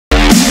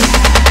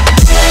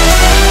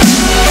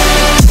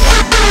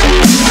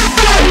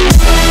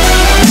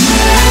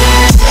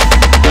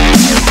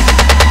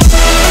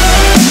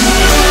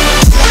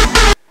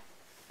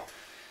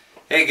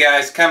Hey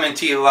guys, coming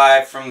to you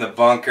live from the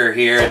bunker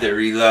here, the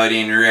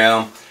reloading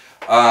room.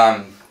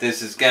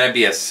 This is going to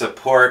be a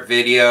support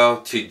video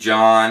to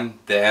John,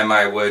 the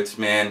Mi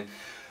Woodsman.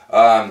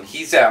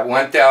 He's at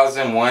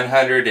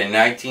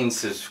 1,119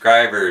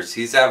 subscribers.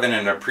 He's having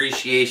an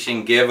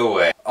appreciation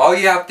giveaway. All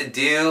you have to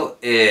do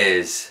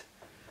is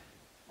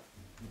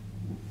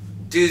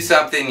do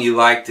something you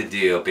like to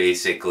do,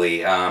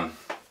 basically.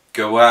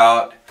 Go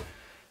out,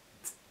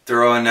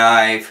 throw a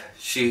knife,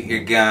 shoot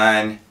your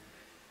gun,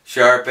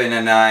 sharpen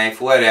a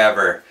knife,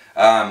 whatever.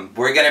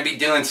 We're going to be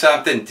doing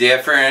something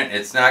different.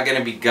 It's not going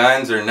to be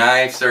guns or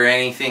knives or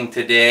anything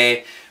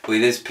today. We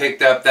just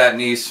picked up that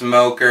new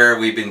smoker.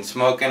 We've been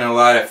smoking a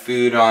lot of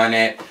food on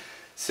it.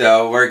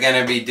 So we're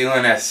going to be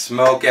doing a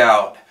smoke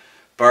out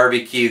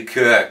barbecue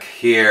cook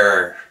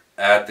here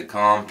at the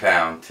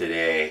compound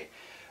today.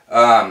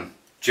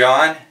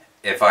 John,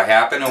 if I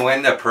happen to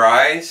win the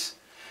prize,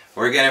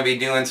 we're going to be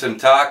doing some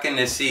talking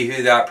to see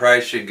who that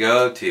prize should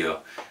go to.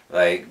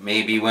 Like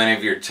maybe one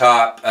of your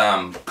top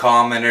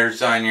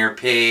commenters on your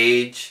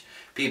page,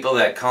 people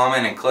that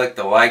comment and click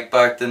the like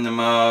button the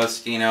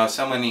most, you know,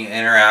 someone you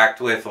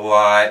interact with a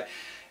lot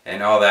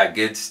and all that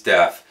good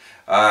stuff.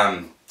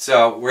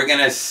 So we're going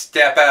to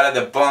step out of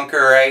the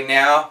bunker right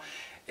now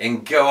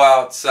and go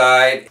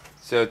outside.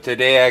 So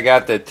today I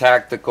got the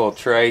tactical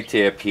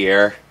tri-tip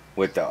here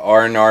with the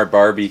R&R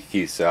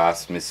barbecue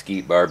sauce,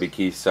 mesquite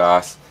barbecue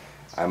sauce.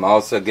 I'm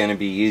also going to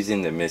be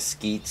using the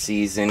mesquite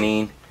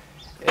seasoning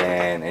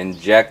and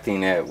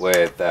injecting it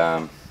with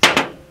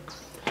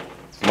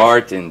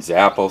Martin's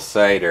apple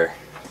cider.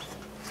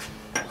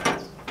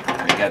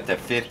 I got the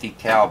 50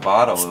 cal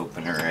bottle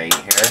opener right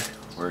here.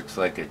 Works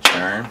like a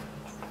charm.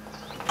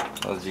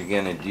 All you're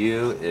gonna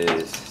do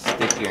is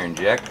stick your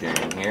injector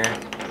in here,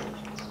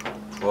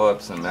 pull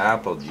up some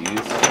apple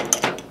juice,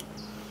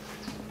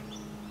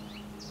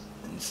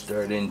 and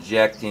start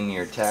injecting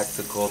your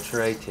tactical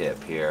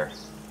tri-tip here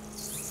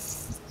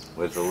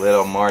with a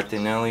little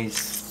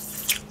Martinelli's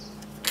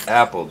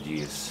apple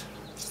juice.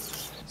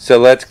 So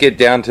let's get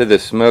down to the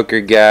smoker,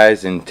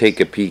 guys, and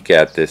take a peek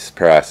at this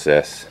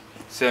process.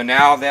 So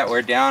now that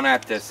we're down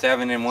at the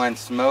 7-in-1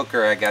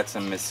 smoker, I got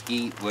some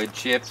mesquite wood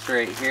chips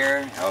right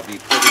here. I'll be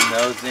putting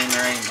those in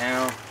right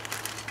now.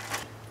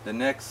 The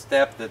next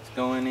step that's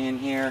going in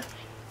here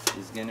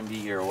is going to be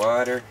your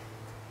water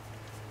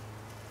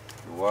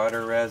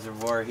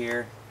reservoir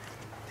here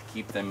to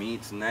keep the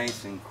meats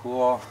nice and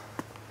cool.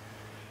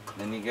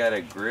 Then you got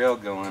a grill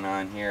going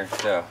on here,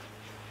 so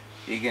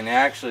you can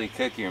actually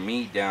cook your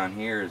meat down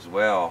here as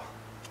well.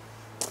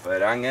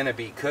 But I'm going to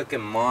be cooking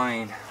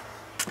mine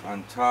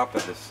on top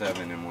of the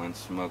 7-in-1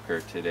 smoker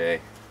today.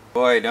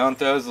 Boy, don't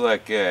those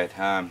look good.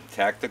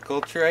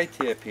 Tactical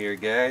tri-tip here,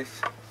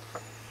 guys.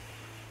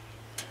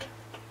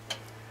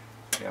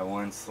 Got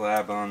one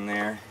slab on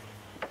there.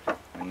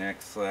 My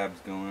next slab's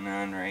going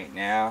on right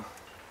now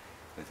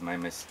with my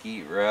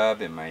mesquite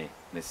rub and my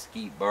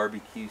mesquite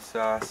barbecue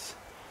sauce.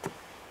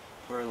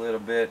 Pour a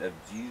little bit of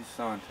juice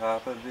on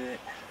top of it.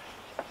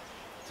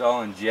 It's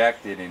all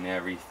injected and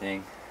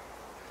everything.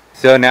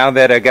 So now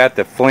that I got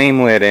the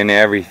flame lit and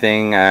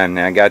everything, and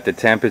I got the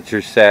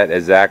temperature set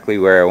exactly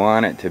where I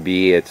want it to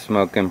be, it's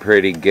smoking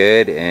pretty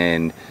good,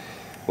 and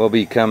we'll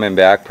be coming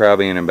back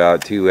probably in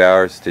about 2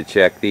 hours to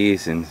check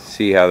these and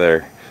see how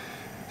they're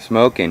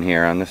smoking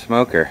here on the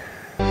smoker.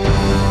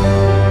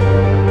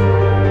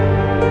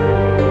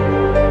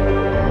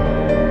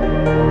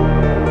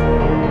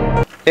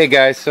 Hey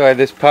guys, so I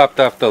just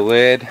popped off the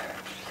lid.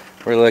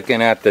 We're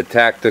looking at the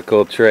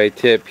tactical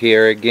tri-tip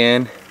here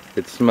again.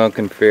 It's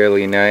smoking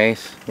fairly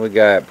nice. We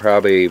got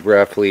probably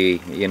roughly,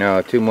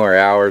 2 more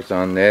hours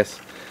on this.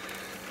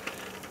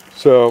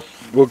 So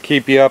we'll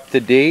keep you up to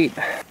date.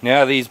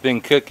 Now these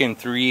been cooking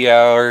 3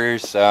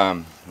 hours.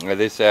 I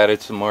just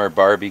added some more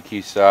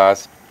barbecue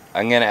sauce.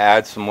 I'm gonna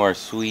add some more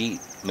sweet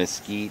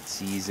mesquite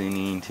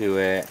seasoning to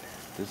it.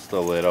 Just a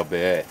little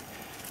bit.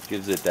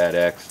 Gives it that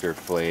extra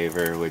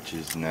flavor, which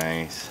is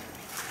nice.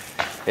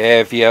 Hey,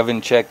 if you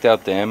haven't checked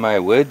out the Mi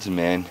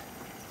Woodsman,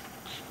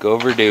 go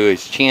over to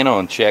his channel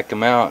and check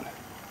him out.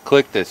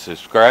 Click the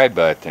subscribe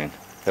button.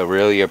 He'll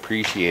really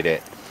appreciate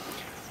it.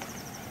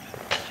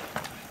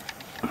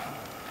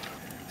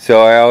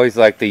 So I always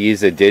like to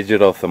use a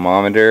digital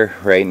thermometer.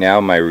 Right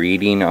now my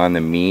reading on the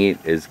meat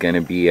is going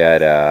to be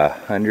at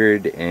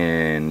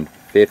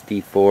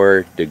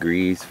 154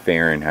 degrees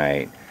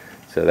Fahrenheit.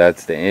 So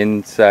that's the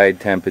inside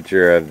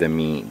temperature of the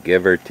meat,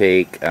 give or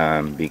take,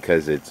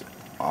 because it's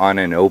on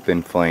an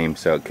open flame,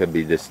 so it could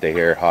be just a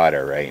hair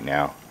hotter right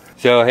now.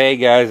 So hey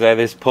guys, I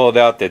just pulled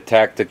out the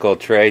tactical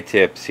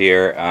tri-tips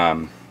here.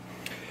 I'm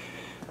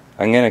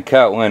gonna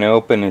cut one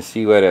open to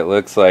see what it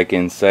looks like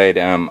inside.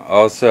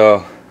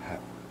 Also,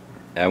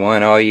 I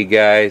want all you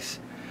guys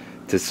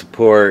to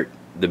support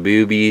the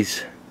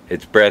boobies.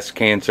 It's Breast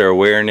Cancer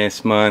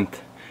Awareness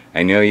Month.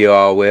 I know you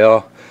all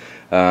will.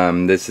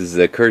 This is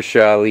the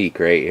Kershaw leek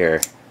right here.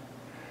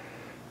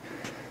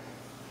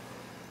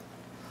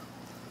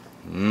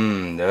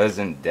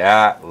 Doesn't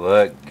that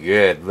look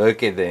good?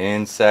 Look at the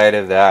inside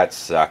of that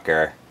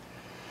sucker.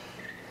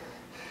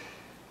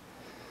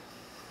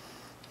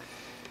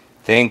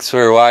 Thanks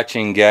for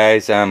watching,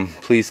 guys.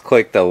 Please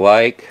click the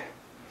like,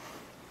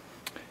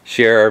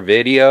 share our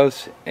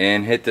videos,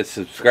 and hit the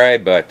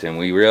subscribe button.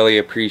 We really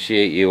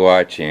appreciate you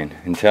watching.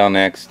 Until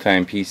next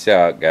time, peace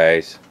out,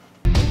 guys.